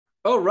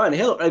All right,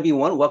 hello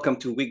everyone. Welcome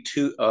to week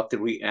 2 of the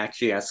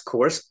ReactJS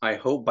course. I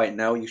hope by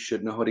now you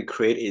should know how to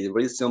create a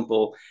really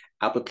simple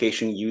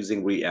application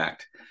using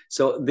React.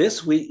 So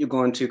this week you're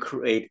going to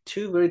create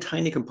two very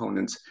tiny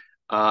components,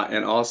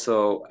 and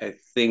also I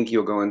think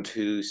you're going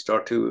to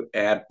start to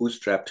add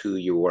Bootstrap to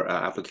your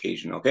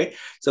application. Okay.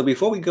 So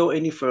before we go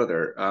any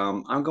further,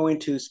 I'm going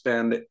to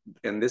spend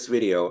in this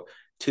video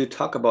to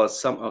talk about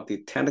some of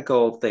the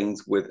technical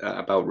things with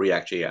about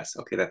React.js.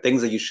 Okay, the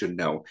things that you should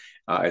know,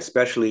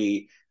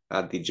 especially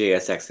the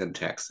JSX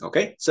syntax.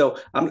 Okay, so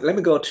let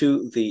me go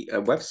to the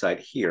website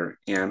here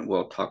and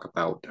we'll talk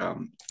about a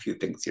few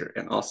things here.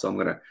 And also I'm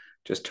gonna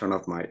just turn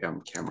off my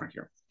camera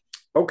here.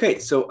 Okay,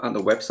 so on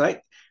the website,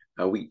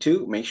 week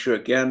 2, make sure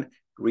again,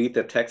 read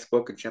the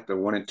textbook in chapter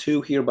 1 and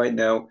 2 here by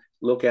now.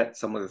 Look at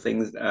some of the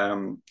things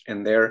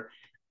in there.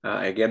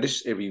 Again, this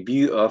is a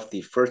review of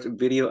the first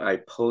video I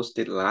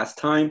posted last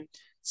time.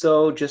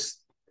 So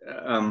just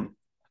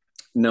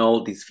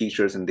know these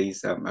features and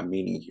these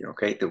meaning here,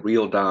 okay? The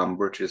real DOM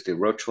versus the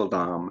virtual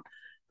DOM,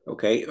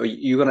 okay?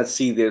 You're gonna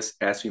see this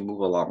as we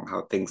move along,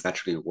 how things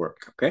actually work,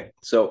 okay?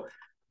 So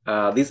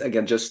these,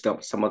 again, just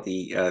some of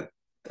the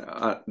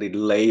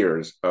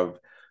layers of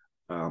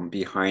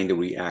behind the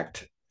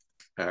React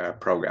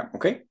program,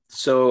 okay?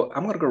 So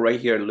I'm gonna go right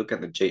here and look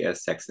at the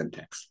JSX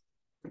syntax.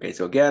 Okay,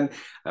 so again,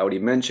 I already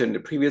mentioned the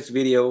previous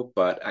video,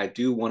 but I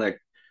do wanna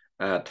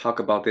talk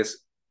about this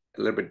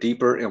a little bit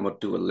deeper, and we'll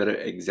do a little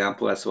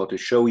example as well to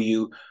show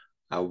you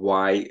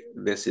why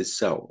this is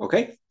so.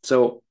 Okay,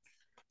 so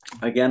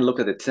again, look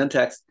at the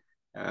syntax.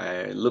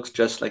 It looks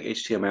just like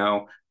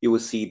HTML. You will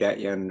see that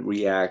in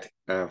React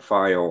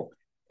file,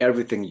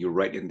 everything you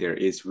write in there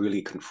is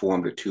really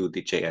conformed to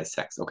the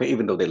JSX. Okay,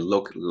 even though they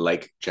look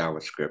like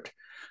JavaScript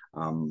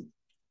and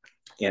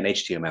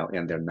HTML,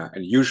 and they're not.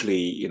 And usually,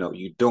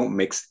 you don't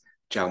mix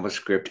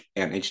JavaScript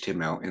and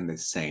HTML in the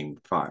same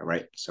file,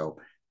 right? So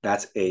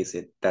that's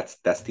the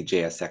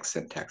JSX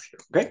syntax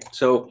here. Okay,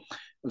 so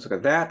let's look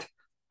at that.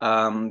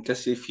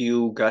 Just a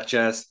few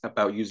gotchas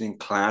about using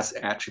class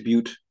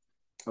attribute.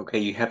 Okay,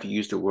 you have to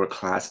use the word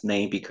class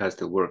name because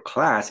the word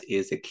class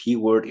is a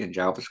keyword in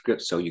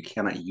JavaScript, so you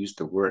cannot use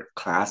the word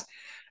class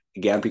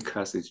again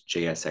because it's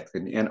JSX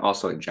and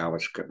also in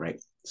JavaScript,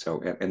 right? So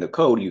in the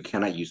code, you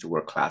cannot use the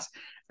word class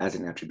as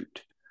an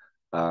attribute,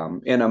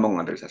 and among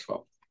others as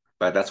well.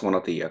 But that's one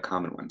of the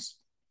common ones.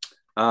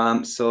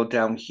 So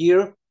down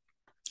here,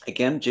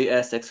 again,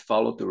 JSX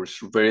followed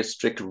the very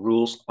strict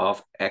rules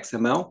of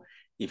XML.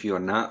 If you are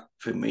not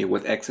familiar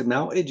with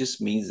XML, it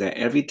just means that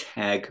every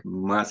tag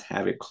must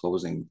have a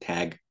closing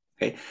tag.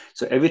 Okay,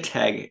 so every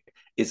tag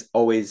is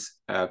always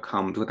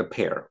comes with a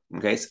pair.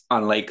 Okay, so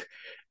unlike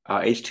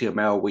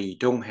HTML, where you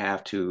don't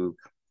have to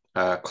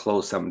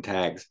close some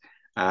tags,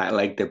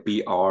 like the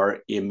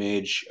BR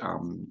image,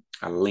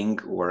 a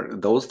link, or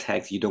those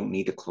tags, you don't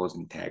need the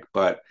closing tag,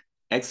 but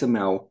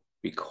XML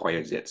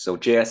requires it. So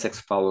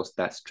JSX follows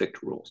that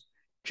strict rules.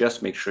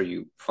 Just make sure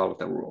you follow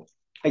the rule.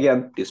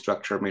 Again, the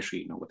structure, make sure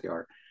you know what they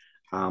are.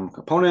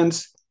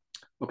 Components.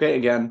 Okay,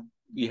 again,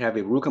 you have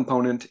a root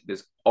component.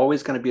 There's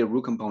always going to be a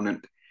root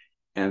component.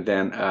 And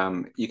then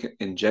you can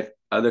inject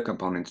other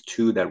components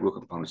to that root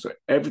component. So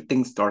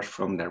everything starts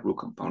from that root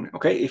component.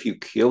 Okay, if you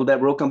kill that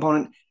root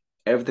component,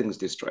 everything is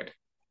destroyed.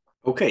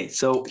 Okay,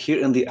 so here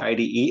in the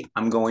IDE,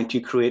 I'm going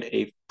to create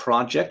a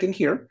project in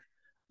here.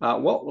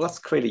 Well, let's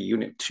create a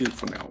unit 2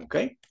 for now,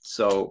 okay?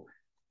 So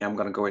I'm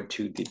gonna go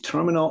into the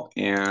terminal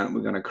and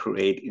we're gonna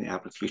create an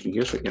application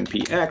here. So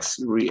npx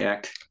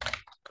react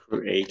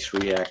create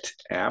react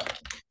app.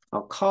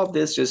 I'll call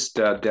this just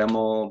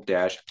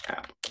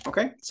demo-app,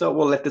 okay? So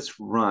we'll let this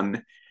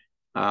run.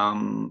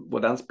 Well,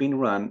 that's being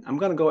run. I'm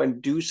gonna go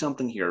and do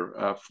something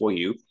here for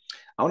you.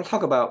 I want to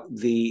talk about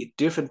the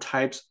different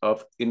types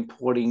of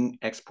importing,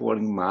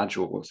 exporting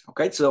modules.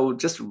 Okay, so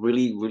just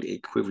really a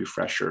quick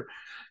refresher.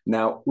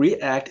 Now,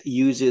 React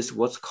uses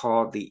what's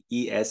called the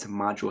ES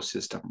module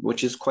system,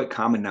 which is quite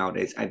common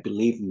nowadays. I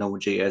believe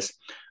Node.js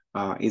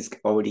is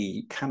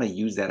already kind of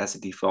use that as a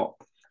default.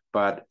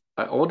 But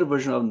older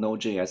version of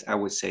Node.js, I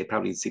would say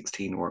probably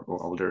 16 or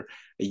older,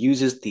 it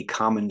uses the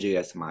common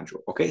JS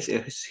module. Okay,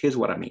 so here's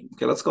what I mean.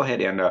 Okay, let's go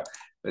ahead and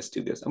let's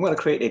do this. I'm going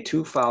to create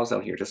two files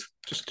out here just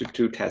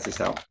to test this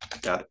out.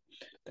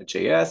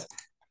 .js,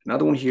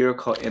 another one here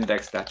called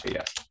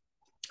index.js.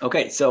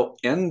 Okay, so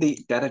in the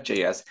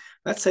data.js,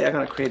 let's say I'm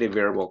going to create a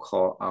variable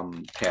called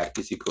pet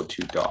is equal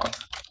to dog.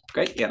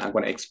 Okay, and I'm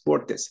going to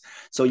export this.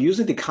 So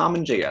using the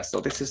common JS, so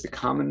this is the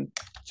common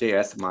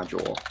JS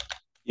module.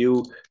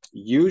 You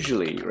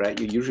usually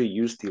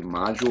use the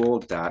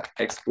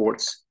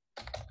module.exports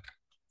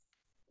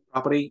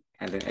property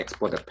and then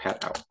export the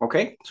pet out.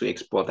 Okay, so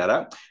export that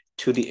out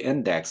to the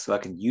index so I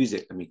can use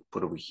it. Let me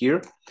put it over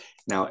here.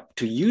 Now,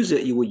 to use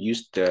it, you will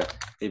use a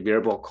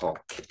variable called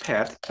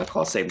pet. I'll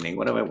call same name,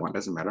 whatever I want,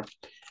 doesn't matter.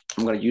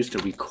 I'm going to use the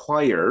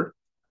require,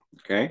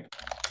 okay?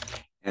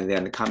 And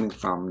then coming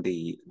from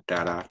the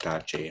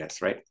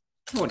data.js, right?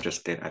 Or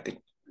just did, I think.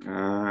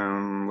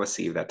 Let's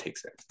see if that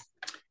takes it.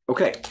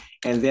 Okay,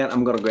 and then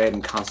I'm going to go ahead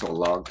and console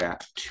log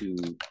that to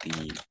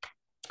the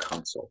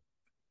console.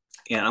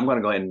 And I'm going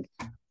to go ahead and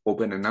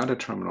open another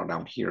terminal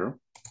down here.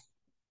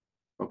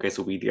 Okay,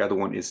 so the other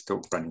one is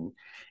still running.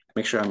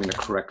 Make sure I'm in the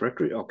correct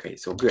directory. Okay,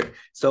 so good.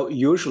 So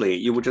usually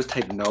you would just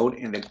type node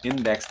and then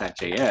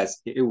index.js.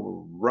 It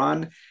will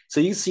run. So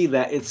you see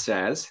that it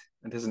says,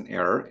 and there's an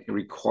error,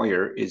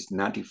 require is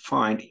not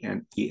defined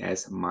in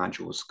ES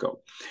module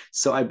scope.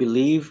 So I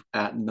believe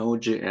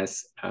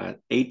Node.js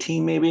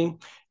 18 maybe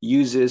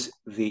uses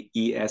the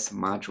ES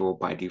module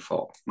by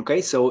default.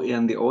 Okay, so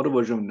in the older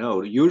version of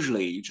Node,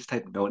 usually you just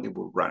type node, it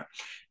will run.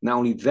 Not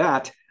only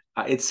that,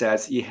 it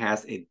says it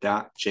has a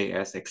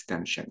 .js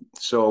extension.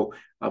 So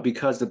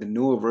because of the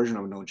newer version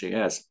of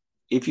Node.js,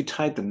 if you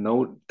type the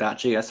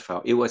node.js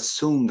file, it will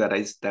assume that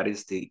is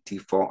the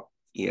default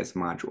ES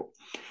module.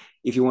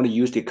 If you want to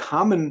use the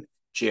common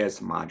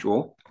JS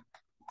module,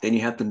 then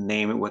you have to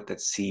name it with the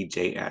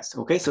CJS.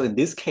 Okay, so in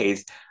this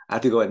case, I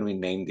have to go ahead and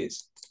rename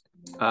this.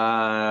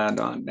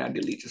 Not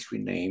delete, just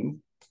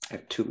rename.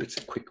 F2, it's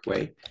a quick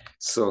way.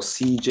 So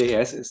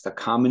CJS is the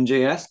common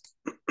JS.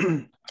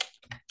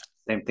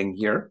 Same thing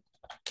here.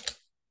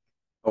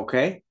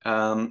 Okay,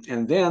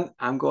 and then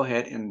I'm go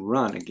ahead and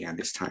run again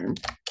this time.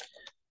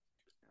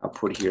 I'll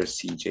put here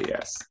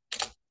CJS.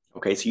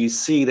 Okay, so you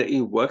see that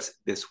it works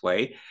this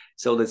way.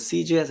 So the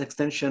CJS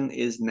extension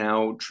is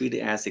now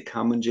treated as a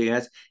common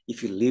JS.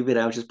 If you leave it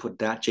out, just put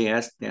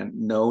 .js, then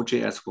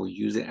Node.js will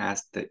use it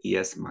as the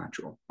ES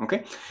module.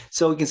 Okay,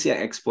 so you can see I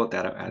export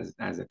that out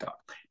as a dot.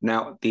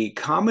 Now the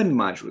common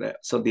module,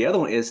 so the other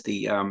one is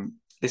the,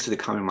 this is the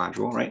common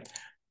module, right?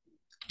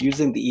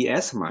 Using the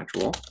ES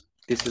module,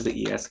 this is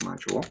the ES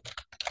module.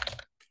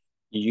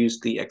 You use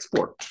the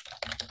export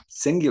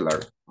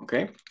singular,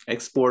 okay?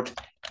 Export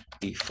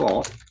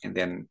default and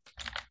then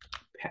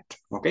pet.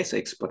 Okay, so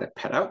export that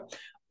pet out.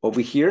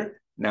 Over here,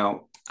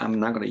 now I'm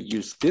not going to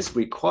use this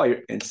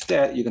require.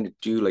 Instead, you're going to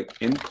do like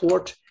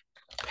import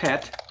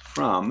pet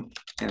from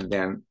and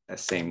then the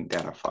same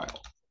data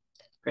file.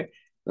 Okay,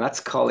 let's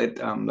call it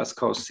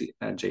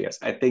JS.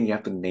 I think you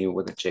have to name it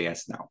with a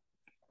JS now.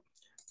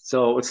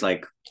 So it's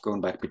like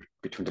going back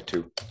between the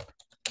two.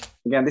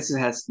 Again, this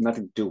has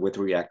nothing to do with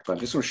React, but I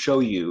just want to show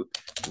you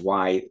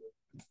why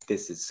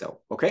this is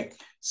so. Okay,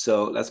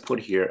 so let's put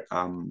here,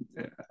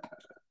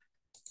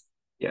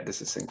 yeah,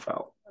 this is sync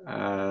file.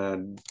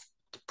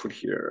 Put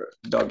here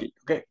doggy,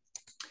 okay.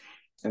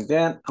 And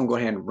then I'm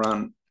going ahead and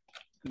run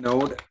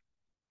node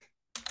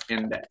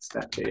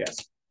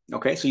index.js.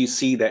 Okay, so you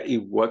see that it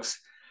works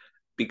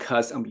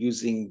because I'm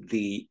using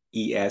the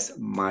ES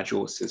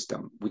module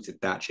system, which is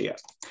 .js.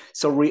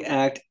 So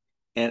React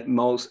and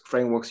most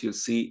frameworks you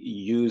see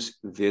use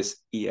this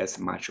ES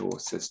module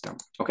system,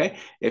 okay?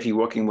 If you're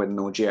working with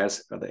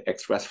Node.js or the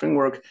Express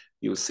framework,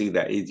 you'll see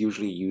that it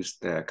usually uses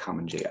the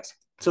common JS.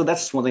 So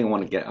that's one thing I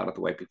want to get out of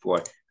the way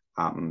before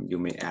you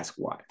may ask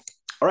why.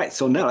 All right,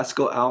 so now let's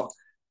go out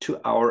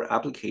to our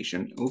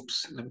application.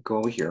 Oops, let me go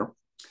over here.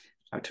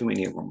 I have too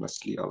many of them, let's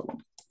do the other one.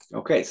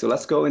 Okay, so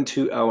let's go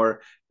into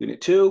our unit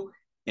 2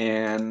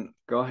 and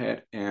go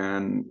ahead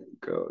and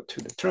go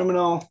to the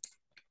terminal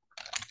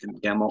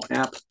and demo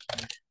app.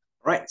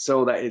 All right,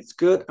 so that is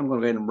good. I'm going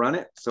to go ahead and run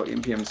it. So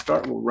npm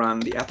start will run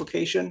the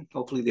application.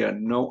 Hopefully there are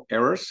no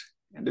errors,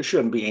 and there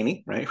shouldn't be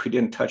any, right? We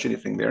didn't touch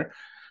anything there.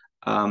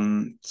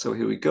 So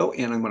here we go,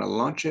 and I'm going to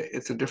launch it.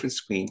 It's a different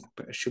screen,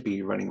 but it should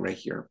be running right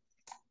here,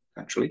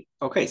 actually.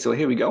 Okay, so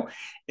here we go.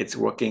 It's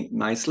working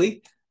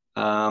nicely.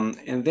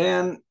 And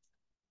then,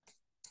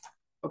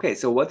 okay,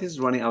 so what is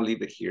running, I'll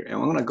leave it here. And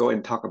I'm going to go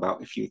and talk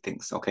about a few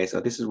things. Okay, so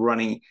this is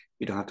running.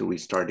 You don't have to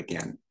restart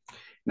again.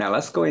 Now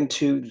let's go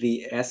into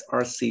the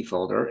src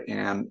folder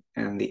and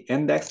the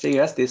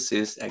index.js. This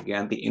is,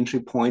 again, the entry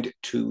point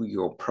to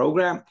your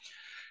program.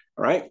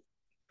 All right.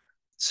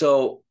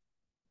 So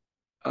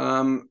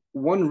one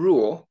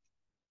rule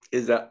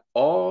is that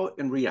all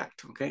in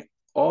React, okay,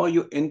 all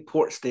your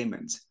import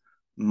statements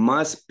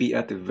must be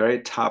at the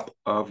very top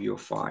of your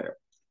file.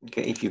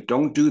 Okay, if you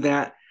don't do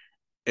that,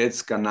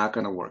 it's not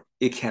going to work.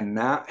 It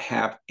cannot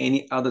have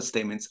any other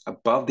statements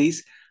above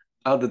these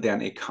other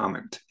than a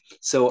comment.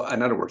 So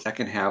in other words, I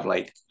can have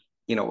like,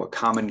 you know, a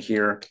comment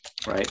here,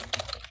 right?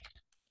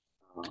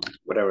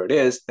 Whatever it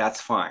is, that's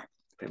fine.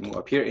 If I move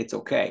up here, it's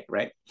okay,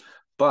 right?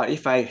 But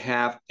if I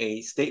have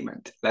a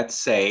statement, let's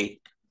say,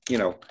 you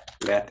know,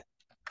 let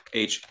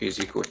h is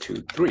equal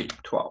to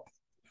 312.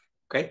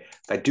 Okay,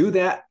 if I do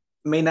that,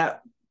 may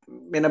not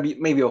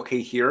be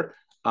okay here.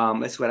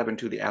 Let's see what happened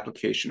to the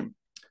application.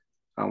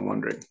 I'm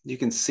wondering. You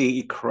can see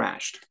it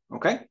crashed.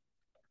 Okay,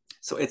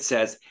 so it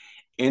says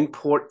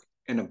import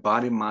in a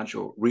body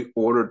module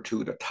reordered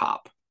to the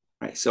top.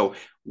 Right. So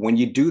when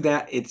you do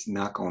that, it's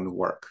not going to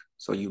work.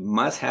 So you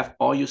must have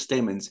all your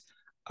statements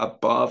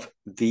above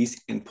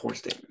these import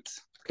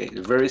statements. Okay, it's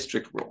a very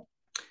strict rule.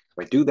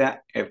 If I do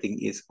that,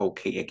 everything is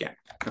okay again.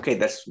 Okay,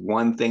 that's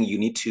one thing you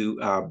need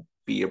to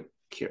be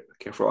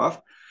careful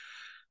of.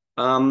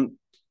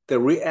 The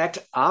React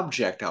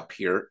object up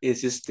here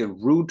is just the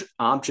root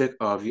object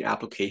of your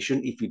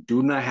application. If you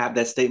do not have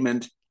that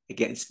statement,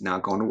 again, it's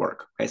not going to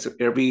work. Okay, so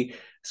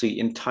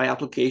your entire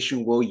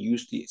application will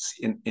use this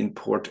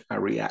import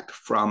React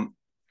from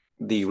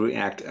the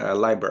React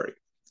library.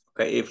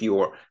 Okay, if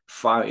your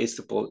file is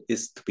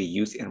to be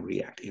used in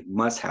React, it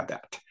must have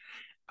that.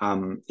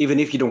 Even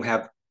if you don't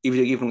have, if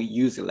you even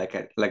use it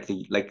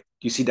like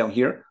you see down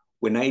here,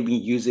 we're not even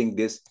using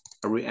this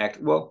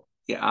React, well,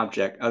 yeah,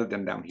 object other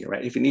than down here,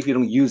 right? Even if you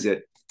don't use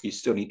it, you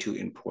still need to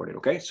import it,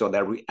 okay? So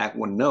that React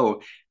will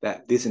know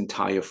that this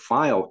entire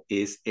file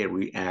is a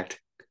React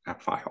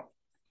file,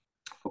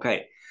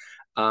 okay?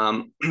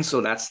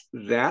 So that's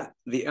that.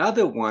 The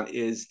other one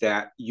is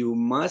that you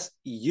must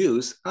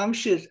use, I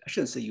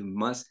shouldn't say you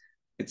must,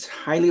 it's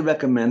highly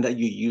recommended that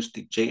you use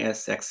the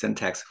JSX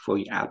syntax for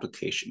your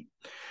application.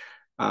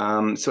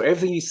 So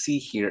everything you see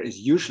here is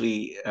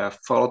usually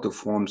follow the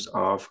forms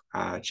of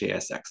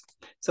JSX.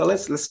 So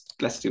let's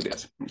do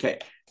this. Okay.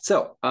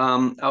 So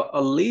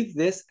I'll leave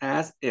this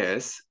as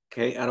is.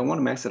 Okay. I don't want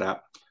to mess it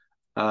up.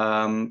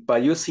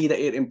 But you'll see that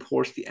it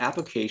imports the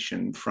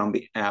application from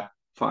the app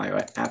file,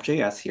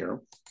 app.js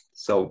here.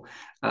 So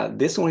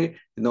this one,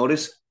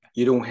 notice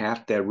you don't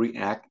have the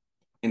React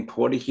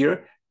imported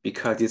here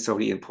because it's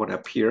already imported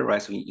up here,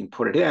 right? So you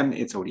import it in,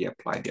 it's already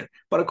applied there.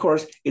 But of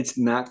course, it's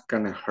not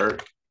gonna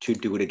hurt to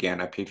do it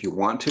again. Okay, if you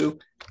want to,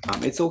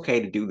 it's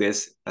okay to do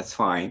this, that's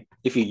fine.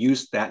 If you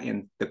use that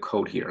in the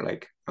code here,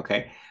 like,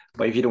 okay.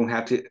 But if you don't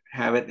have to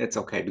have it, it's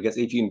okay, because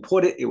if you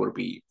import it, it will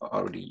be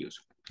already used.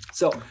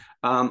 So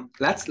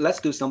let's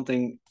do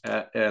something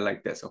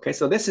like this, okay?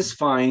 So this is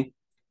fine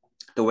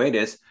the way it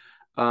is.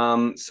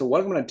 So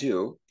what I'm gonna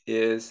do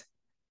is,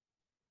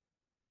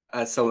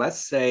 so let's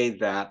say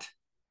that,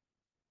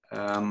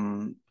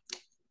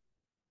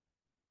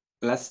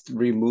 let's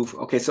remove,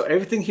 okay, so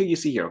everything here you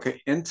see here,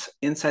 okay,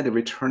 inside the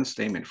return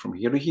statement from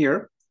here to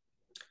here,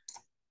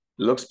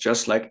 looks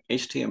just like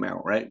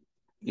HTML, right?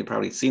 You've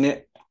probably seen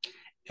it.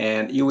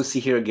 And you will see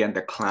here again,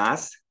 the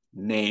class,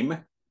 name,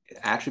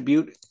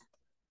 attribute,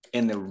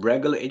 in the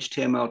regular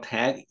HTML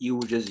tag, you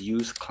will just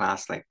use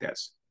class like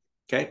this,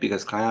 okay?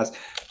 Because class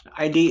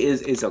ID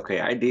is okay.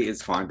 ID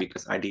is fine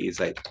because ID is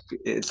like,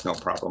 it's no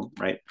problem,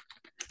 right?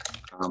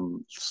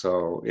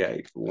 So yeah,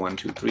 1,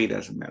 2, 3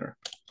 doesn't matter.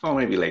 Or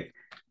maybe like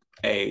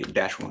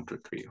A-1, 2,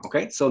 3,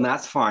 okay? So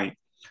that's fine,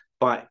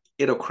 but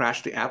it'll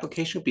crash the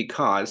application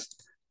because,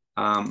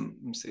 let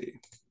me see.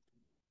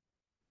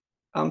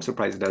 I'm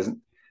surprised it doesn't.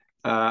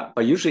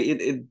 But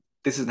usually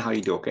this is how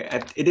you do, okay?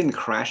 It didn't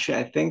crash it,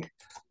 I think,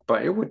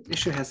 but it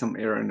should have some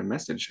error in the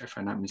message if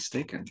I'm not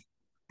mistaken.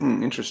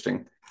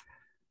 Interesting.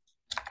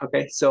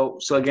 Okay, so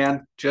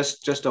again,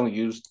 just don't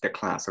use the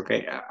class,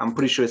 okay? I'm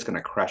pretty sure it's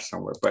gonna crash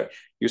somewhere, but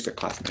use the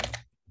class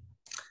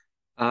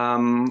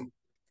name.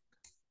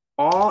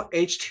 All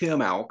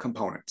HTML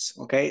components,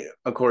 okay?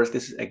 Of course,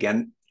 this is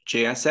again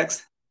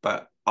JSX,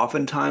 but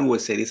oftentimes we'll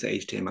say this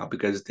is HTML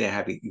because they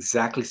have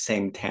exactly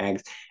same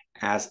tags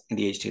as in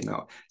the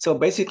HTML. So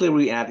basically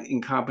React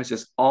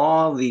encompasses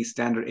all the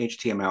standard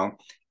HTML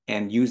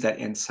and use that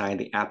inside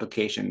the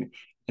application.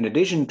 In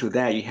addition to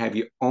that, you have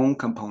your own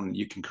component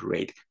you can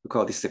create. We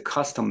call this a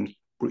custom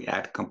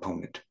React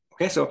component.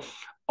 Okay, so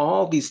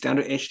all these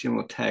standard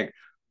HTML tag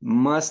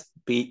must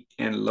be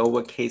in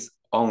lowercase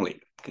only.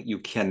 You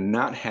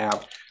cannot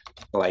have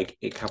like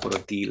a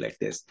capital D like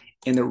this.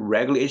 In the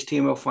regular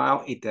HTML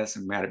file, it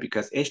doesn't matter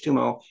because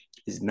HTML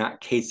is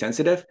not case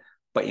sensitive,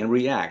 but in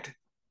React,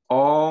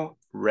 all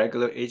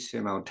regular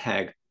HTML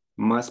tag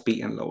must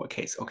be in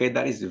lowercase. Okay,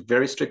 that is a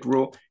very strict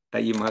rule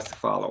that you must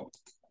follow.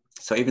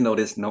 So even though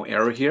there's no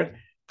error here,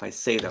 if I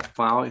save the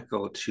file,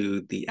 go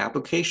to the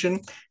application,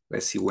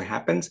 let's see what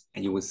happens,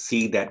 and you will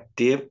see that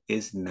div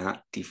is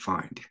not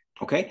defined.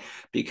 Okay,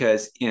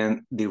 because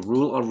in the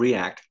rule of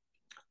React,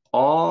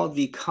 all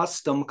the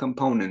custom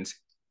components,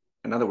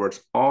 in other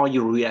words, all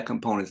your React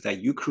components that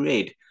you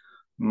create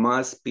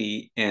must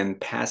be in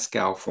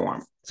Pascal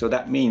form. So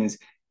that means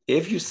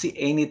if you see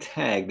any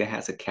tag that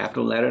has a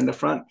capital letter in the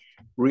front,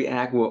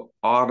 React will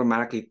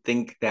automatically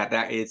think that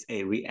that is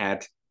a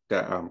React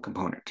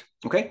component.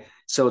 Okay,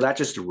 so that's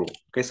just the rule.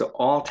 Okay, so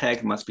all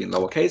tags must be in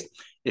lowercase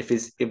if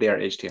they are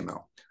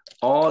HTML.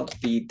 All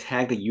the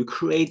tag that you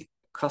create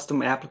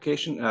custom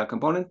application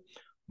component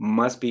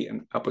must be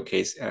in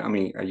uppercase.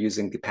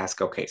 Using the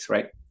Pascal case,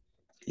 right?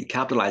 You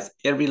capitalize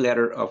every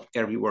letter of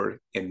every word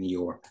in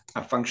your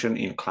function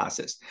in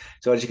classes.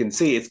 So as you can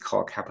see, it's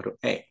called capital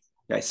A.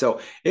 Okay, so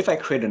if I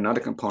create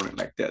another component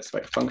like this,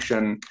 right?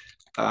 Function,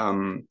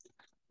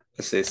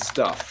 let's say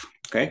stuff,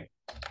 okay?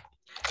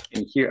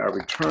 And here I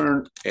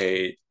return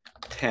a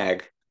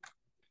tag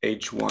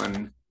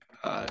h1,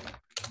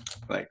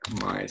 like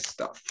my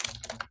stuff.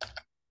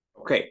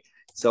 Okay,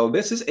 so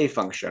this is a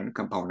function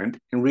component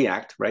in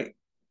React, right?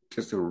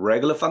 Just a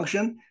regular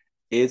function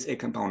is a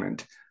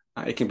component.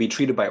 It can be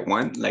treated by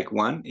one.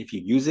 If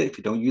you use it. If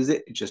you don't use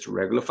it, it's just a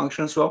regular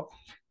function as well.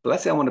 But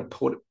let's say I want to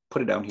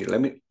put it down here.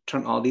 Let me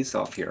turn all these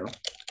off here.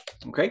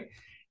 Okay,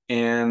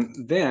 and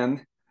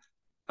then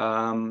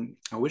I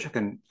wish I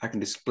can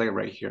display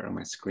right here on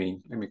my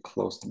screen. Let me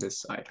close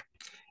this side,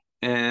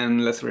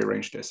 and let's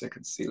rearrange this. I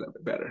can see a little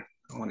bit better.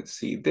 I want to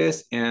see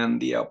this and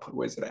the output.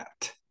 Where's it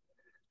at?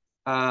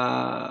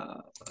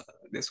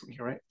 This one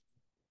here, right?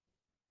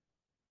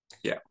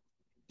 Yeah.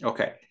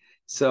 Okay.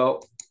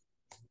 So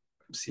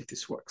let's see if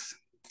this works.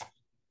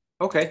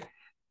 Okay,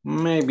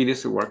 maybe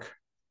this will work.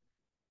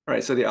 All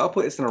right, so the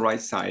output is on the right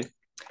side.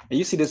 And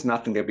you see there's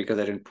nothing there because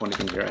I didn't put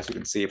anything here. As you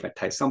can see, if I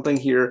type something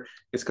here,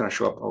 it's going to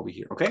show up over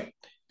here, okay?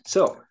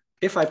 So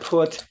if I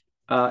put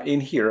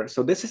in here,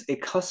 so this is a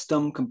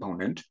custom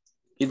component.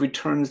 It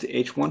returns the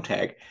h1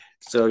 tag.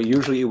 So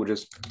usually it would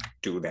just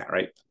do that,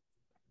 right?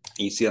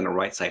 You see on the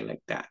right side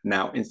like that.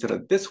 Now, instead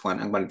of this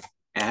one, I'm going to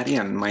add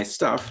in my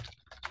stuff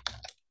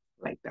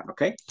like that,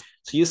 okay?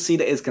 So you see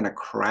that it's going to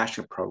crash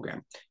the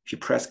program. If you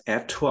press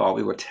F12,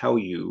 it will tell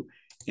you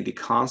in the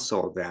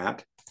console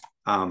that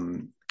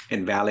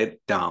invalid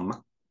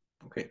DOM.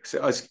 Okay,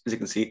 so as you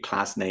can see,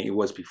 class name, it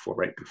was before,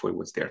 right? Before it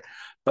was there.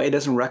 But it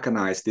doesn't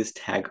recognize this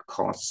tag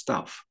called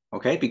stuff,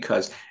 okay?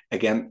 Because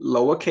again,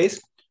 lowercase,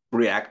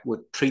 React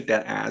would treat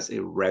that as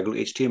a regular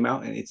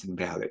HTML and it's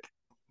invalid,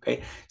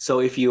 okay?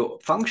 So if you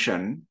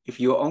function, if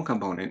your own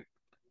component,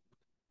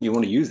 you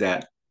want to use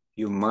that,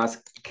 you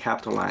must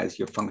capitalize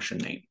your function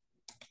name,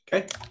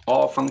 okay?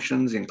 All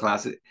functions and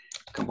classes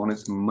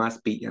components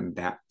must be in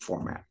that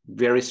format.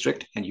 Very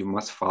strict, and you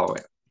must follow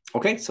it.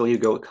 Okay, so here you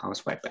go, it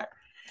comes right back.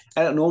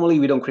 And normally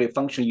we don't create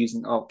function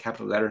using all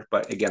capital letters,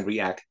 but again,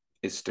 React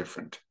is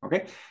different,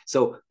 okay?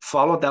 So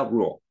follow that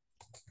rule.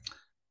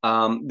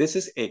 This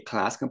is a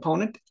class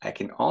component. I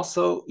can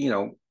also,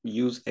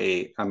 use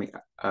a,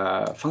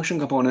 function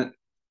component.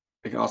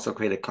 I can also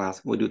create a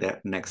class. We'll do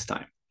that next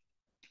time.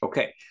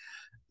 Okay,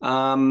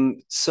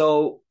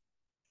 so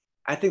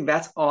I think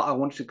that's all I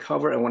wanted to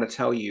cover. I want to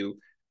tell you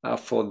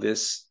for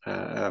this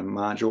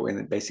module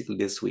and basically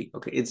this week.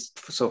 Okay, it's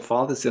so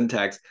follow the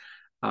syntax,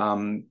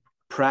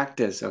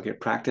 practice. Okay,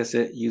 practice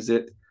it, use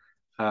it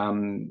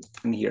in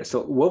here.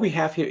 So what we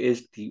have here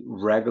is the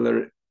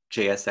regular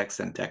JSX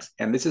syntax,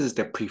 and this is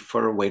the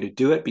preferred way to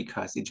do it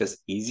because it's just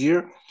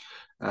easier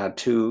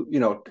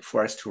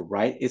for us to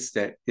write. It's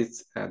to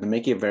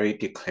make it very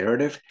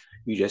declarative.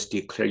 You just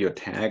declare your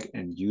tag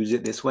and use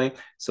it this way.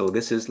 So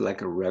this is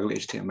like a regular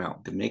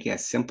HTML to make it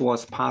as simple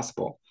as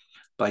possible.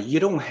 But you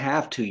don't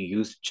have to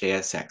use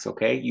JSX,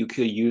 okay? You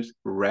could use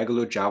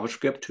regular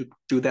JavaScript to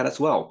do that as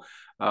well.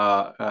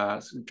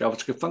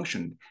 JavaScript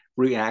function.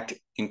 React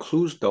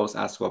includes those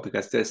as well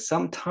because there's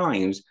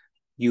sometimes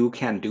you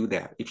can do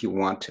that if you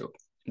want to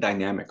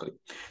dynamically.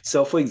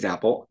 So for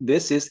example,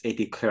 this is a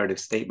declarative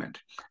statement.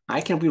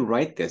 I can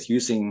rewrite this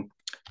using,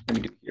 let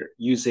me do here,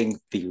 using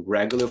the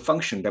regular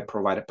function that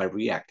provided by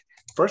React.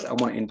 First, I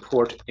want to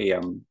import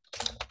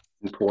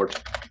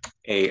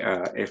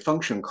a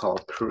function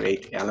called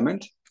create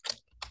element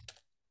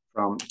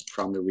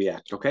from the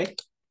React, okay?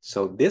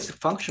 So this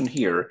function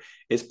here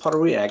is part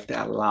of React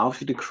that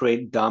allows you to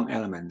create DOM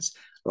elements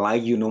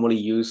like you normally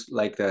use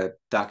like the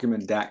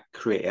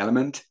document.create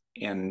element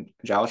in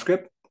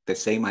JavaScript, the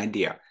same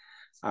idea.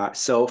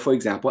 So for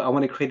example, I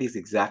want to create this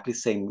exactly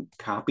same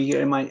copy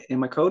here in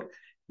my code.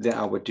 Then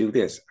I would do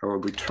this. I will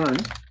return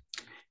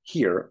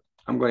here.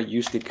 I'm going to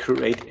use the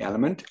create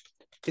element.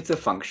 It's a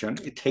function.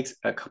 It takes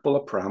a couple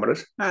of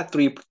parameters,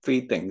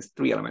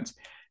 three elements.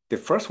 The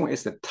first one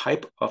is the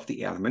type of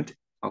the element.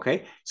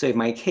 Okay. So in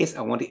my case,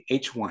 I want the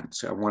H1.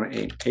 So I want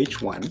an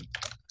H1.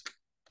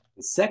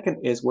 The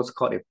second is what's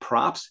called a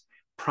props.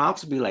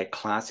 Props be like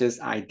classes,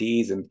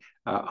 IDs, and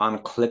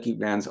on-click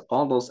events,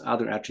 all those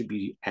other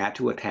attributes you add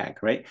to a tag,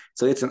 right?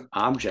 So it's an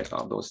object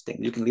of those things.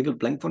 You can leave it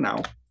blank for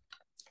now.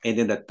 And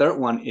then the third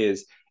one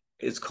is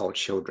called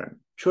children.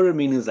 Children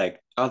means like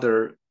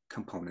other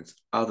components,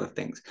 other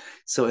things.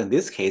 So in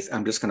this case,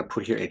 I'm just going to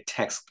put here a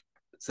text.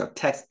 So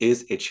text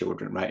is a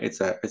children, right?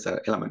 It's an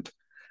element.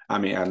 I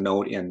mean, a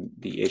node in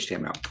the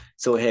HTML.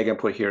 So here I can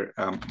put here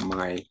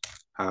my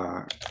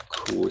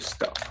cool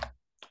stuff.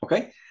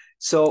 Okay,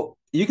 so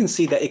you can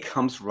see that it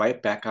comes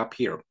right back up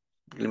here.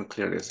 Let me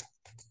clear this,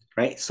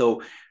 right?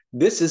 So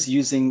this is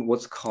using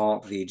what's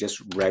called the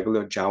just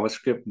regular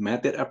JavaScript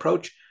method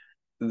approach.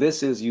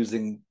 This is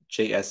using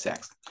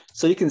JSX.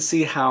 So you can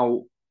see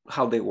how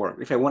they work.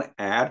 If I want to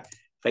add,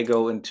 if I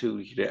go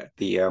into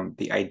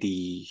the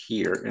ID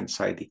here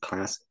inside the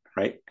class,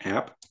 right,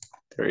 app,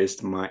 there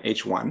is my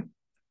H1.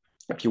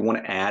 If you want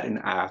to add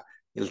an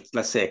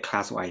let's say a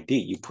class ID,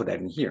 you put that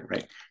in here,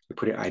 right? You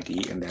put your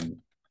ID and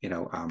then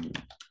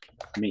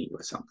me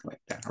or something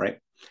like that, right?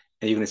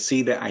 And you're going to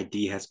see that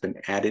ID has been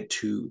added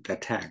to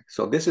that tag.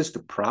 So this is the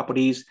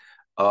properties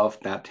of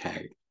that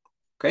tag.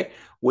 Okay.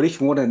 What if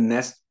you want to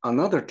nest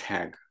another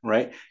tag,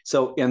 right?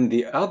 So in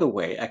the other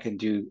way, I can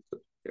do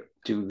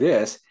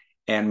this,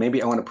 and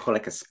maybe I want to put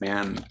like a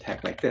span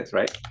tag like this,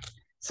 right?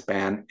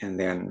 Span, and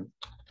then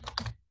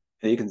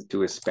you can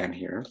do a span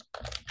here.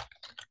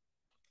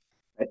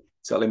 Right?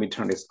 So let me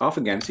turn this off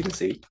again so you can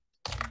see.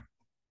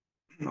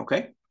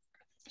 Okay.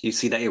 You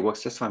see that it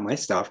works just fine, my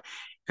stuff.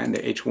 And the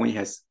H1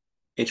 has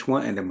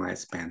H1 and then my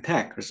span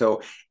tag.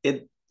 So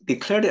the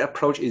declarative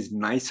approach is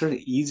nicer and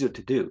easier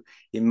to do.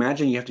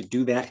 Imagine you have to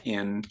do that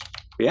in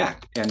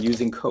React and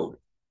using code.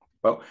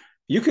 Well,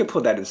 you can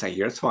put that inside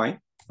here, it's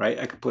fine, right?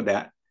 I could put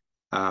that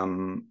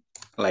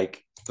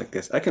like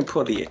this. I can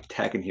put the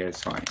tag in here,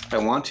 it's fine. If I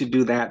want to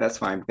do that, that's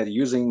fine, because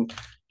using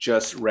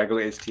just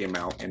regular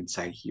HTML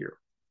inside here.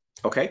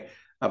 Okay,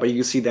 but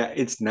you see that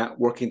it's not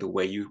working the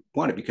way you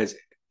want it because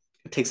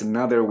it takes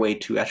another way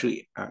to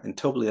actually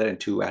interpolate that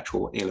into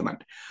actual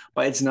element.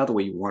 But it's not the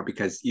way you want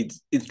because it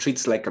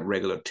treats like a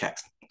regular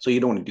text. So you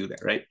don't want to do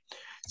that, right?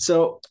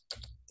 So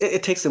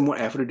it takes some more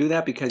effort to do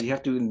that because you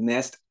have to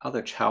nest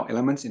other child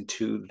elements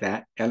into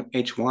that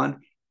H1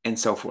 and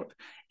so forth.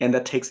 And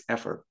that takes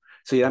effort.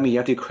 So I mean, you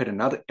have to create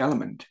another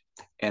element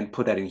and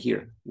put that in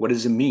here. What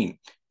does it mean?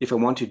 If I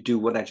want to do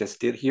what I just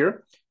did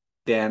here,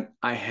 then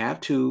I have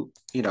to,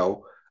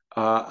 do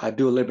a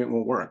little bit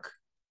more work.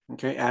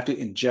 Okay, I have to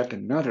inject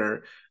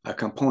another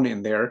component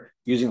in there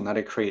using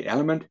another create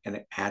element and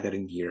then add it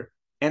in here.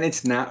 And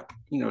it's not,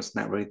 it's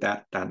not really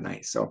that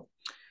nice. So,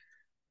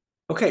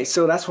 okay,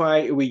 so that's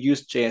why we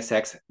use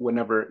JSX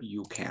whenever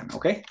you can.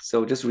 Okay,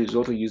 so just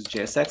result to use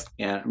JSX,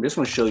 and I'm just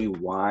going to show you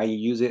why you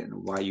use it and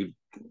why you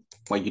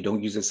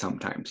don't use it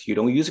sometimes. You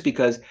don't use it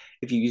because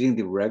if you're using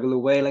the regular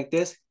way like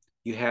this,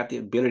 you have the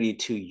ability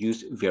to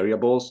use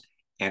variables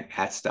and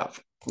add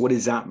stuff. What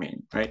does that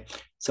mean, right?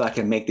 So I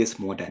can make this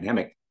more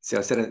dynamic. So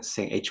instead of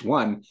saying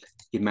H1,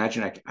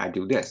 imagine I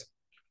do this.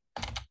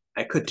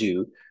 I could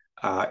do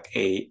I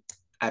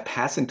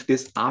pass into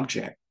this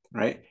object,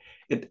 right?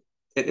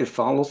 It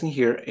follows in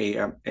here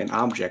an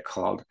object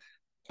called,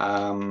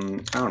 I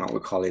don't know, we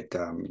call it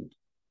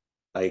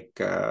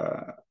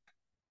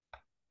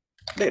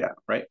data,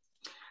 right?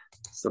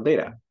 So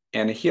data.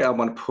 And here I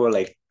want to put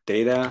like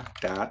data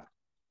dot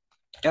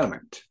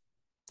element,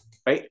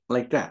 right?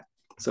 Like that.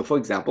 So for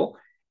example,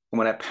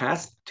 when I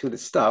pass to the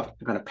stuff,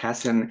 I'm going to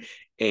pass in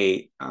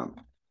a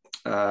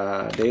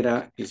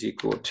data is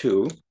equal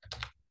to,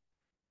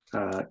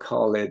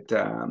 call it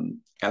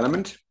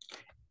element,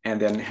 and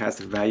then it has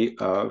the value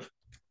of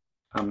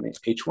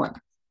H1.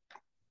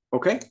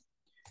 Okay.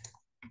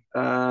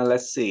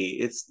 Let's see.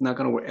 It's not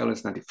going to work. Element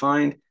is not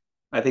defined.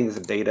 I think it's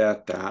a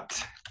data dot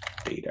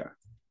data.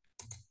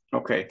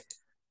 Okay.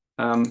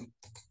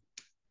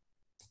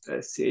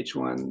 Let's see.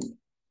 H1.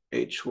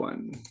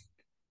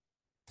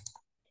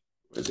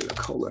 Is it a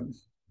colon?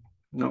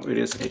 No, it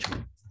is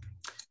H1.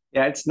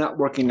 Yeah, it's not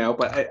working now,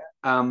 but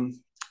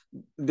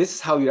this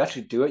is how you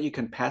actually do it. You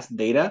can pass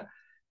data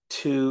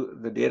to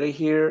the data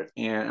here,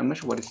 and I'm not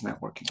sure what is not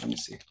working. Let me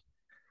see.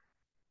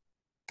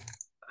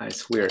 I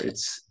swear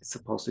it's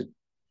supposed to.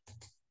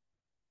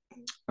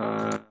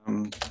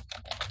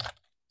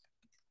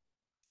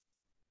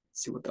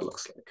 See what that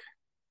looks like.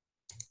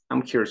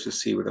 I'm curious to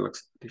see what it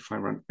looks like. Define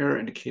run error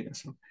indicator.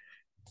 So,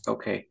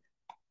 okay.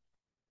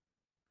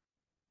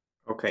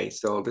 Okay,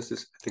 so this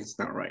is, I think it's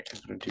not right.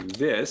 I'm going to do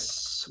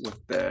this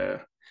with I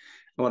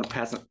want to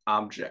pass an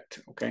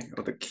object, okay,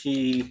 or the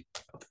key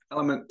of the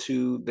element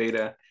to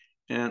data.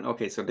 And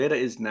okay, so data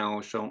is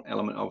now shown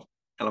element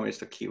is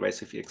the key, right?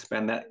 So if you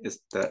expand that, is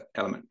the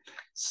element.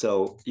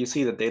 So you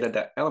see the data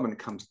that element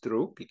comes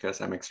through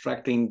because I'm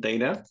extracting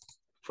data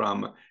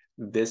from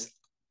this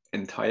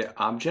entire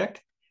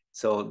object.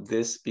 So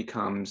this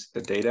becomes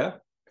the data,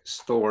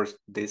 stores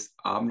this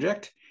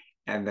object,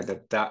 and then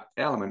the dot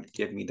element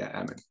give me that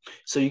element.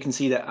 So you can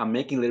see that I'm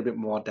making a little bit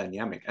more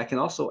dynamic. I can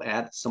also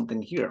add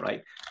something here,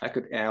 right? I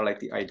could add like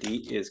the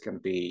ID is going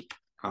to be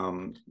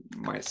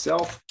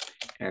myself,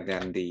 and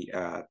then the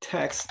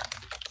text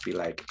be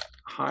like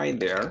hi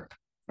there,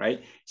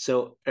 right?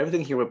 So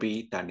everything here will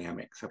be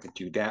dynamic. So I can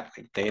do that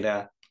like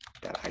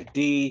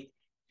data.id,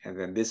 and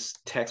then this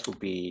text will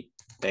be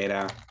data.text.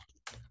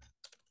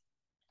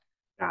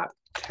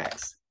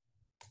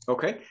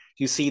 Okay,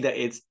 you see that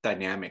it's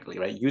dynamically,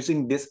 right?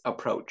 Using this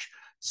approach.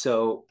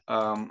 So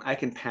I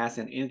can pass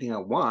in anything I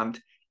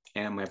want,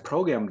 and my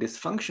program, this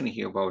function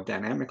here, will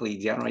dynamically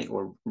generate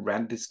or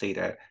render this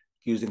data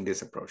using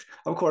this approach.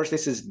 Of course,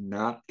 this is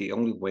not the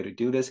only way to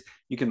do this.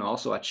 You can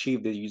also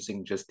achieve this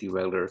using just the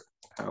regular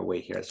way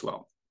here as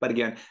well. But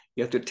again,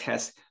 you have to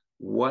test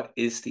what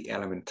is the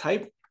element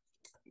type.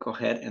 Go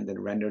ahead and then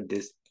render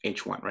this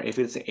H1, right? If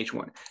it's an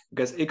H1,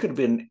 because it could have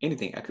been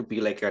anything. It could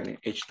be like an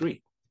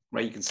H3,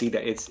 right? You can see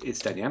that it's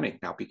dynamic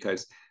now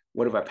because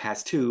whatever I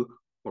pass to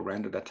will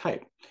render that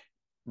type.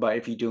 But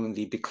if you're doing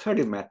the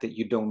declarative method,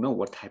 you don't know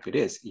what type it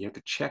is. You have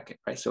to check it,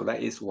 right? So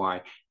that is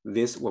why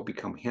this will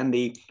become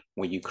handy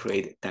when you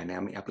create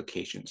dynamic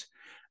applications.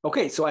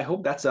 Okay, so I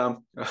hope that's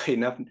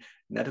enough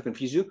not to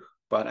confuse you,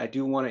 but I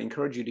do want to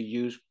encourage you to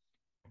use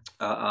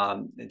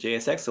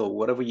JSX. So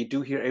whatever you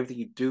do here, everything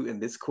you do in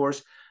this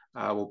course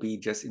will be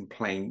just in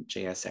plain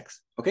JSX.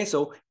 Okay,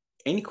 so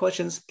any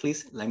questions,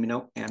 please let me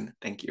know, and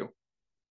thank you.